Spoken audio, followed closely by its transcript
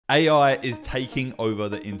AI is taking over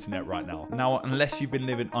the internet right now. Now, unless you've been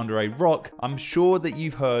living under a rock, I'm sure that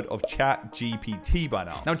you've heard of ChatGPT by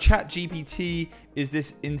now. Now, ChatGPT is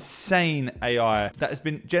this insane AI that has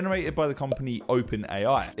been generated by the company Open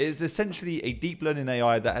Ai. It is essentially a deep learning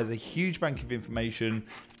AI that has a huge bank of information,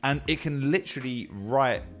 and it can literally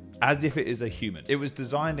write as if it is a human. It was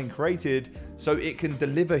designed and created so it can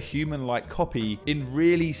deliver human-like copy in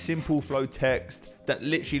really simple flow text that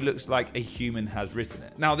literally looks like a human has written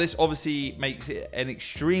it. Now, this obviously makes it an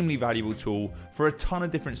extremely valuable tool for a ton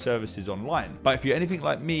of different services online. But if you're anything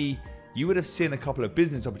like me, you would have seen a couple of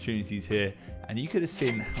business opportunities here, and you could have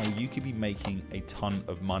seen how you could be making a ton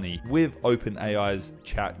of money with OpenAI's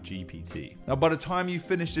ChatGPT. Now, by the time you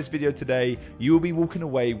finish this video today, you will be walking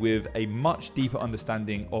away with a much deeper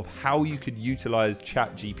understanding of how you could utilize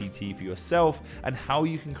ChatGPT for yourself and how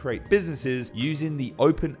you can create businesses using the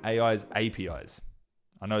OpenAI's APIs.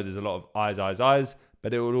 I know there's a lot of eyes,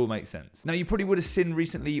 but it will all make sense. Now, you probably would have seen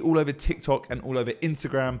recently all over TikTok and all over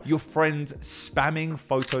Instagram, your friends spamming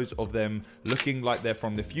photos of them looking like they're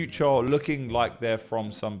from the future, or looking like they're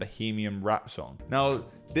from some bohemian rap song. Now,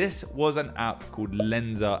 this was an app called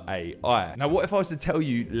Lensa AI. Now, what if I was to tell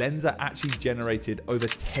you Lensa actually generated over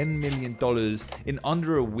 $10 million in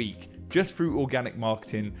under a week just through organic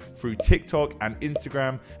marketing, through TikTok and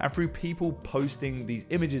Instagram, and through people posting these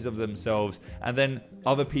images of themselves and then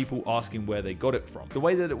other people asking where they got it from. The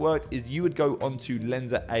way that it worked is you would go onto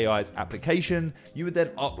Lensa AI's application, you would then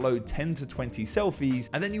upload 10 to 20 selfies,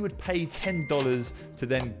 and then you would pay $10 to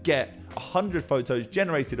then get 100 photos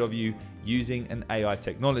generated of you using an AI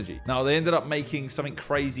technology. Now, they ended up making something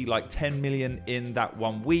crazy like 10 million in that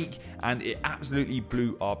 1 week, and it absolutely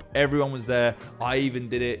blew up. Everyone was there. I even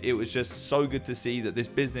did it. It was just so good to see that this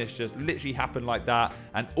business just literally happened like that,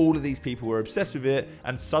 and all of these people were obsessed with it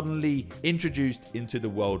and suddenly introduced into the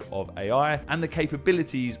world of AI and the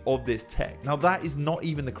capabilities of this tech. Now, that is not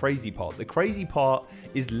even the crazy part. The crazy part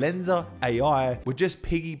is Lensa AI were just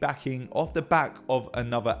piggybacking off the back of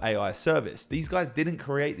another AI service. These guys didn't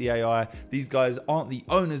create the AI. These guys aren't the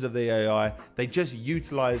owners of the AI. They just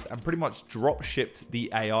utilized and pretty much drop shipped the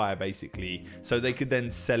AI basically, so they could then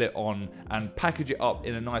sell it on and package it up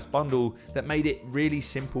in a nice bundle that made it really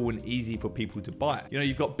simple and easy for people to buy. You know,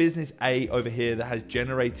 you've got business A over here that has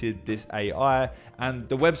generated this AI, and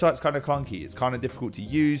the website's kind of clunky. It's kind of difficult to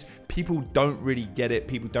use. People don't really get it.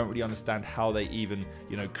 People don't really understand how they even,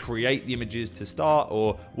 you know, create the images to start,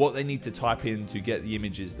 or what they need to type in to get the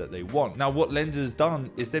images that they want. Now, what Lensa's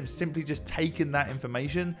done is they've simply just taken that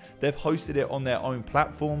information, they've hosted it on their own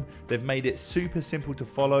platform, they've made it super simple to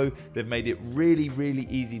follow, they've made it really, really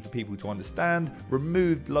easy for people to understand,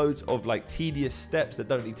 removed loads of like tedious steps that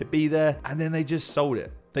don't need to be there, and then they just sold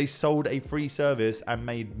it. They sold a free service and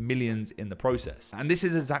made millions in the process. And this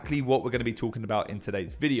is exactly what we're going to be talking about in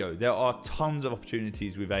today's video. There are tons of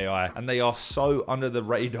opportunities with AI, and they are so under the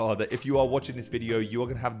radar that if you are watching this video, you are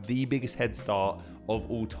going to have the biggest head start of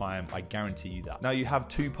all time. I guarantee you that. Now, you have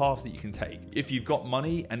two paths that you can take. If you've got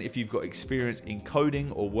money and if you've got experience in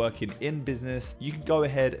coding or working in business, you can go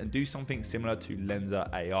ahead and do something similar to Lensa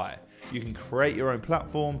AI. You can create your own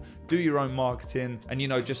platform, do your own marketing, and, you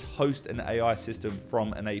know, just host an AI system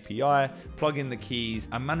from an API, plug in the keys,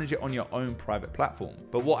 and manage it on your own private platform.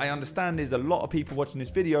 But what I understand is a lot of people watching this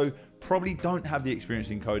video probably don't have the experience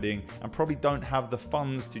in coding and probably don't have the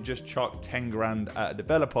funds to just chuck 10 grand at a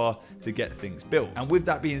developer to get things built. And with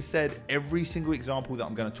that being said, every single example that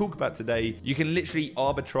I'm going to talk about today, you can literally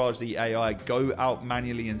arbitrage the AI, go out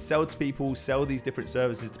manually and sell to people, sell these different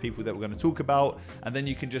services to people that we're going to talk about, and then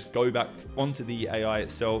you can just go back onto the AI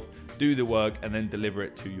itself, do the work, and then deliver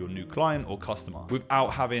it to your new client or customer without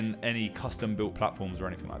having any custom built platforms or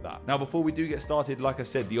anything like that. Now, before we do get started, like I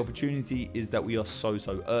said, the opportunity is that we are so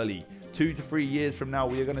early. 2 to 3 years from now,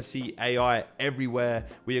 we are going to see AI everywhere.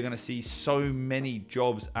 We are going to see so many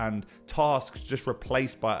jobs and tasks just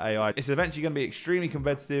replaced by AI. It's eventually going to be extremely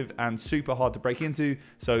competitive and super hard to break into.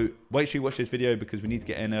 So make sure you watch this video because we need to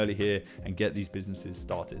get in early here and get these businesses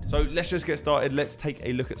started. So let's just get started. Let's take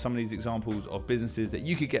a look at some of these examples of businesses that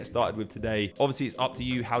you could get started with today. Obviously, it's up to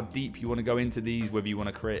you how deep you want to go into these, whether you want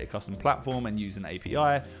to create a custom platform and use an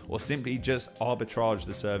API, or simply just arbitrage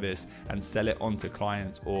the service and sell it on to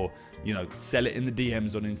clients or sell it in the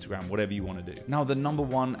DMs on Instagram, whatever you want to do. Now, the number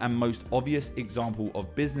one and most obvious example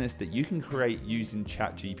of business that you can create using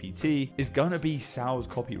ChatGPT is going to be sales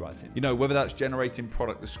copywriting. Whether that's generating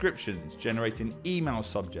product descriptions, generating email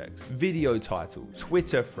subjects, video titles,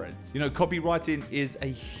 Twitter threads. Copywriting is a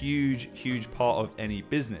huge part of any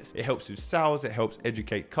business. It helps with sales, it helps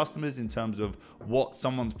educate customers in terms of what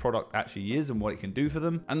someone's product actually is and what it can do for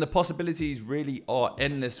them. And the possibilities really are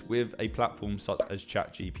endless with a platform such as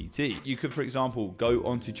ChatGPT. You could, for example, go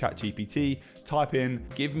onto ChatGPT, type in,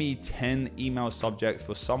 give me 10 email subjects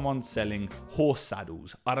for someone selling horse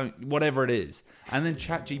saddles, whatever it is. And then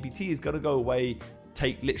ChatGPT is going to go away,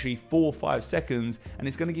 take literally 4 or 5 seconds, and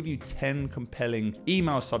it's going to give you 10 compelling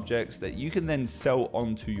email subjects that you can then sell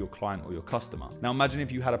on to your client or your customer. Now imagine if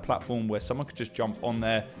you had a platform where someone could just jump on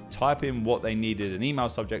there, type in what they needed an email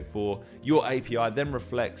subject for, your API then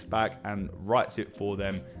reflects back and writes it for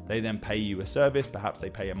them. They then pay you a service, perhaps they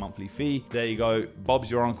pay a monthly fee. There you go, Bob's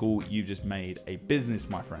your uncle, you've just made a business,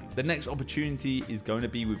 my friend. The next opportunity is going to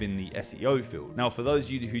be within the SEO field. Now for those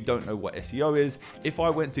of you who don't know what SEO is, if I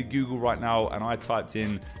went to Google right now and I typed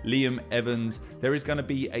in Liam Evans, there is going to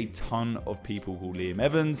be a ton of people called Liam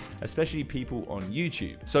Evans, especially people on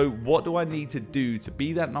YouTube. So what do I need to do to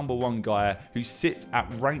be that number one guy who sits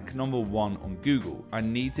at rank number one on Google? I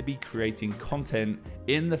need to be creating content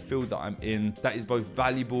in the field that I'm in that is both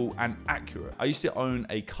valuable and accurate. I used to own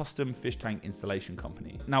a custom fish tank installation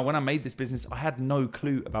company. Now, when I made this business, I had no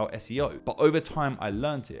clue about SEO, but over time I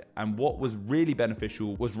learned it. And what was really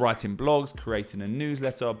beneficial was writing blogs, creating a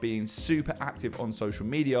newsletter, being super active on social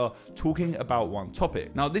media, talking about one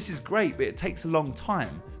topic. Now, this is great, but it takes a long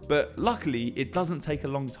time. But luckily, it doesn't take a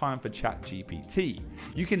long time for ChatGPT.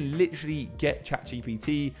 You can literally get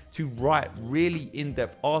ChatGPT to write really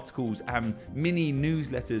in-depth articles and mini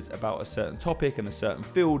newsletters about a certain topic and a certain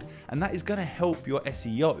field, and that is going to help your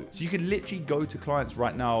SEO. So you can literally go to clients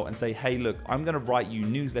right now and say, hey, look, I'm going to write you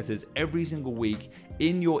newsletters every single week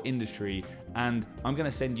in your industry, and I'm going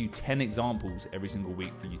to send you 10 examples every single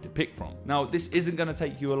week for you to pick from. Now, this isn't going to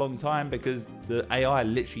take you a long time because the AI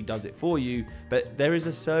literally does it for you, but there is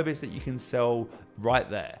a service that you can sell right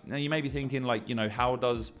there. Now you may be thinking like, how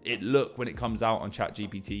does it look when it comes out on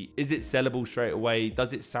ChatGPT? Is it sellable straight away?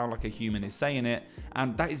 Does it sound like a human is saying it?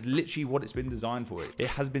 And that is literally what it's been designed for. It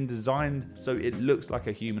has been designed so it looks like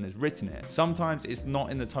a human has written it. Sometimes it's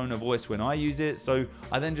not in the tone of voice when I use it, so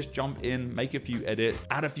I then just jump in, make a few edits,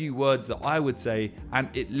 add a few words that I would say, and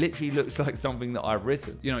it literally looks like something that I've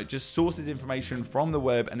written. It just sources information from the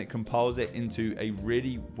web and it compiles it into a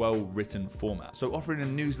really well-written format. So offering a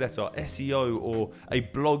newsletter, SEO, or a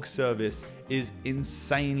blog service is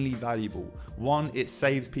insanely valuable. One, it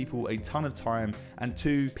saves people a ton of time, and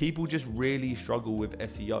two, people just really struggle with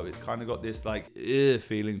SEO. It's kind of got this like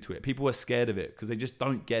feeling to it. People are scared of it because they just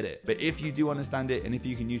don't get it. But if you do understand it and if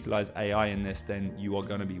you can utilize AI in this, then you are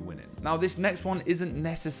going to be winning. Now, this next one isn't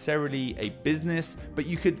necessarily a business, but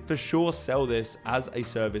you could for sure sell this as a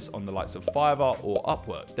service on the likes of Fiverr or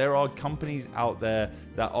Upwork. There are companies out there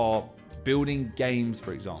that are building games,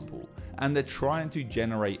 for example, and they're trying to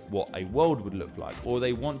generate what a world would look like, or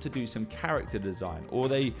they want to do some character design, or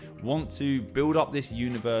they want to build up this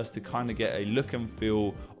universe to kind of get a look and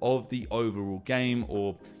feel of the overall game,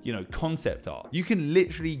 or concept art. You can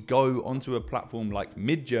literally go onto a platform like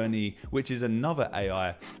Midjourney, which is another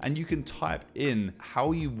AI, and you can type in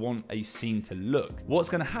how you want a scene to look. What's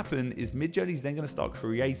going to happen is Midjourney is then going to start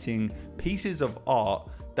creating pieces of art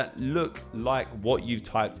that look like what you've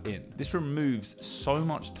typed in. This removes so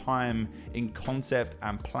much time in concept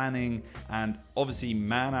and planning, and obviously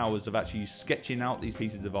man hours of actually sketching out these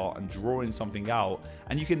pieces of art and drawing something out,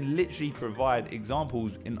 and you can literally provide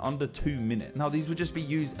examples in under 2 minutes. Now, these would just be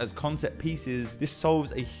used as concept pieces. This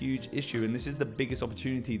solves a huge issue, and this is the biggest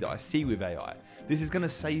opportunity that I see with AI. This is going to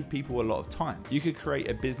save people a lot of time. You could create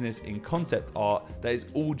a business in concept art that is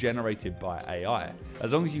all generated by AI.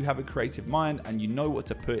 As long as you have a creative mind and you know what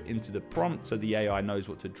to put into the prompt so the AI knows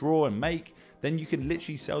what to draw and make, then you can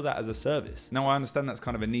literally sell that as a service. Now, I understand that's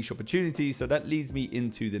kind of a niche opportunity, so that leads me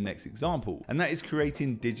into the next example, and that is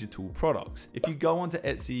creating digital products. If you go onto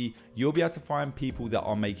Etsy, you'll be able to find people that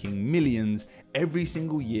are making millions every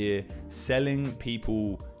single year, selling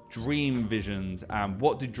people dream visions and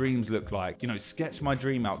what do dreams look like. Sketch my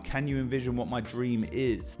dream out. Can you envision what my dream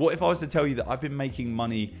is? What if I was to tell you that I've been making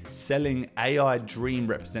money selling AI dream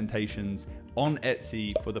representations on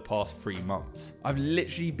Etsy for the past 3 months. I've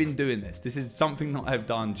literally been doing this. This is something that I've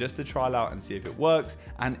done just to trial out and see if it works,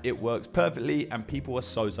 and it works perfectly, and people are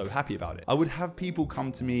so happy about it. I would have people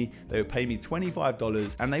come to me, they would pay me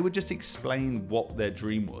 $25, and they would just explain what their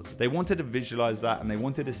dream was. They wanted to visualize that, and they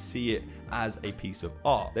wanted to see it as a piece of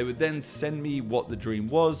art. They would then send me what the dream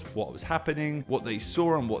was, what was happening, what they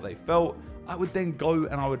saw and what they felt. I would then go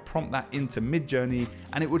and I would prompt that into Midjourney,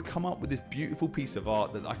 and it would come up with this beautiful piece of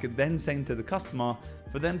art that I could then send to the customer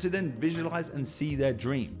for them to then visualize and see their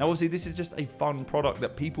dream. Now, obviously, this is just a fun product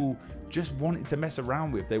that people just wanted to mess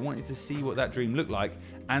around with. They wanted to see what that dream looked like,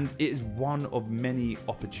 and it is one of many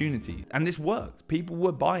opportunities. And this worked. People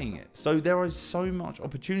were buying it. So there is so much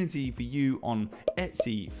opportunity for you on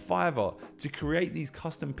Etsy, Fiverr, to create these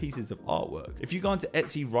custom pieces of artwork. If you go onto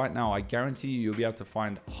Etsy right now, I guarantee you'll be able to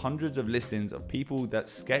find hundreds of listings of people that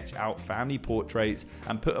sketch out family portraits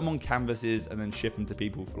and put them on canvases and then ship them to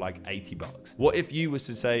people for like $80. What if you was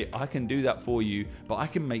to say, I can do that for you, but I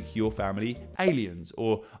can make your family aliens,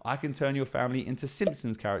 or I can turn your family into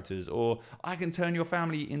Simpsons characters, or I can turn your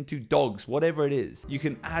family into dogs, whatever it is. You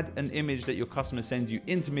can add an image that your customer sends you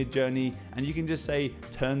into Midjourney, and you can just say,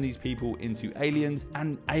 turn these people into aliens,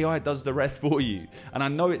 and AI does the rest for you. And I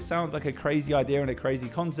know it sounds like a crazy idea and a crazy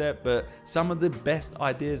concept, but some of the best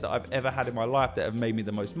ideas that I've ever had in my life that have made me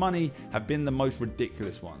the most money have been the most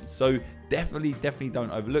ridiculous ones. So definitely don't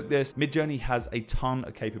overlook this. Midjourney has a ton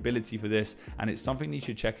of capability for this, and it's something that you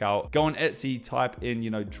should check out. Go on Etsy, type in,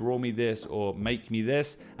 draw me this or make me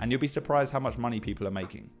this, and you'll be surprised how much money people are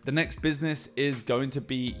making. The next business is going to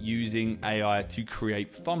be using AI to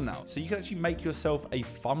create thumbnails. So you can actually make yourself a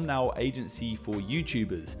thumbnail agency for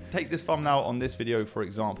YouTubers. Take this thumbnail on this video, for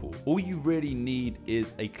example. All you really need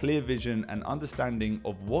is a clear vision and understanding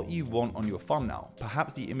of what you want on your thumbnail.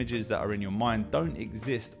 Perhaps the images that are in your mind don't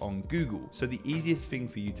exist on Google. So the easiest thing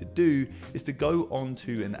for you to do is to go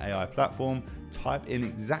onto an AI platform, type in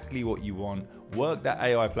exactly what you want, work that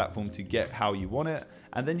AI platform to get how you want it,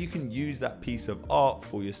 and then you can use that piece of art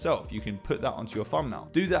for yourself. You can put that onto your thumbnail.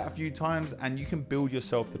 Do that a few times and you can build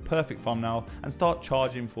yourself the perfect thumbnail and start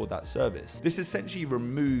charging for that service. This essentially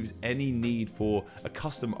removes any need for a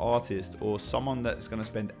custom artist or someone that's gonna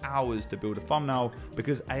spend hours to build a thumbnail,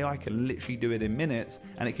 because AI can literally do it in minutes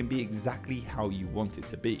and it can be exactly how you want it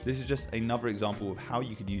to be. This is just another example of how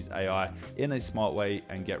you could use AI in a smart way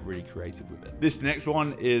and get really creative with it. This next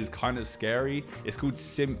one is kind of scary. It's called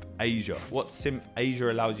Synth Asia. What Synth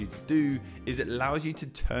Asia allows you to do is it allows you to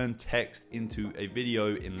turn text into a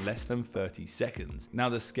video in less than 30 seconds. Now,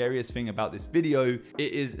 the scariest thing about this video,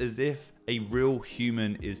 it is as if a real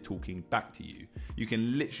human is talking back to you. You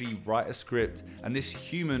can literally write a script and this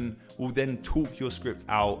human will then talk your script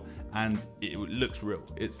out, and it looks real.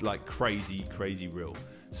 It's like crazy real.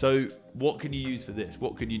 So what can you use for this?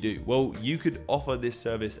 What can you do? Well, you could offer this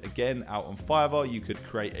service again out on Fiverr. You could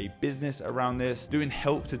create a business around this, doing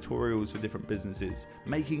help tutorials for different businesses,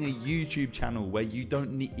 making a YouTube channel where you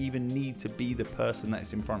don't even need to be the person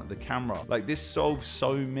that's in front of the camera. Like, this solves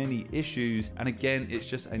so many issues. And again, it's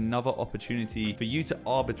just another opportunity for you to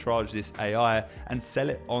arbitrage this AI and sell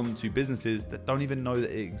it on to businesses that don't even know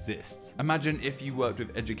that it exists. Imagine if you worked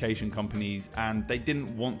with education companies and they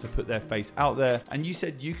didn't want to put their face out there, and you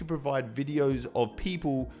said you could provide videos of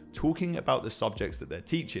people talking about the subjects that they're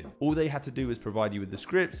teaching. All they had to do was provide you with the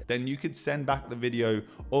scripts. Then you could send back the video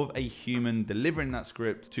of a human delivering that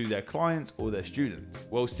script to their clients or their students.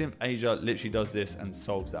 Well, Synth Asia literally does this and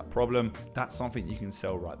solves that problem. That's something you can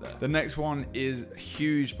sell right there. The next one is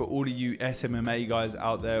huge for all of you SMMA guys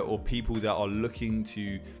out there, or people that are looking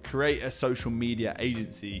to create a social media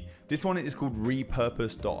agency. This one is called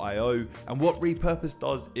repurpose.io. And what Repurpose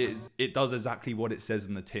does is it does exactly what it says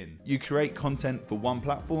in the tin. You create content for one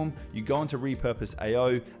platform, you go onto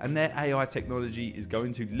Repurpose.io, and their AI technology is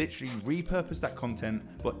going to literally repurpose that content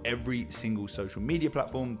for every single social media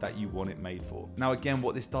platform that you want it made for. Now, again,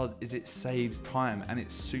 what this does is it saves time, and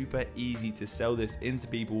it's super easy to sell this into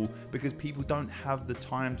people because people don't have the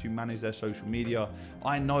time to manage their social media.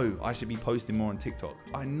 I know I should be posting more on TikTok.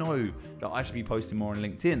 I know that I should be posting more on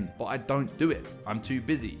LinkedIn, but I don't do it. I'm too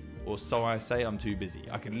busy. Or so I say, I'm too busy.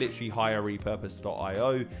 I can literally hire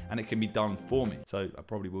repurpose.io and it can be done for me. So I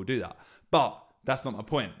probably will do that. But That's not my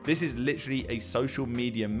point. This is literally a social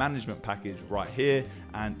media management package right here,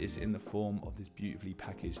 and it's in the form of this beautifully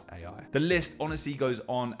packaged AI. The list honestly goes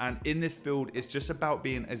on, and in this field, it's just about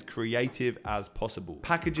being as creative as possible.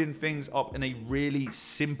 Packaging things up in a really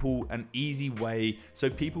simple and easy way so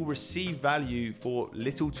people receive value for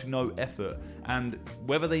little to no effort. And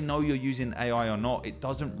whether they know you're using AI or not, it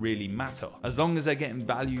doesn't really matter. As long as they're getting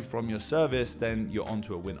value from your service, then you're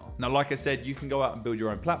onto a winner. Now, like I said, you can go out and build your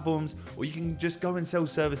own platforms, or you can just go and sell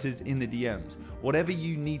services in the DMs. Whatever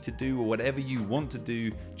you need to do or whatever you want to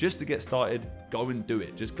do just to get started, go and do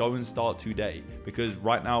it. Just go and start today, because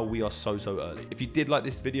right now we are so early. If you did like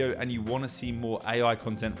this video and you want to see more AI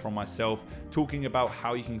content from myself talking about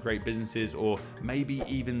how you can create businesses, or maybe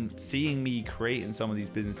even seeing me creating some of these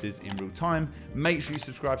businesses in real time, make sure you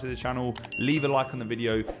subscribe to the channel, leave a like on the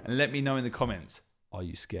video, and let me know in the comments, are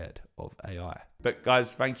you scared of AI? But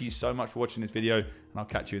guys, thank you so much for watching this video, and I'll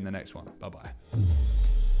catch you in the next one. Bye-bye.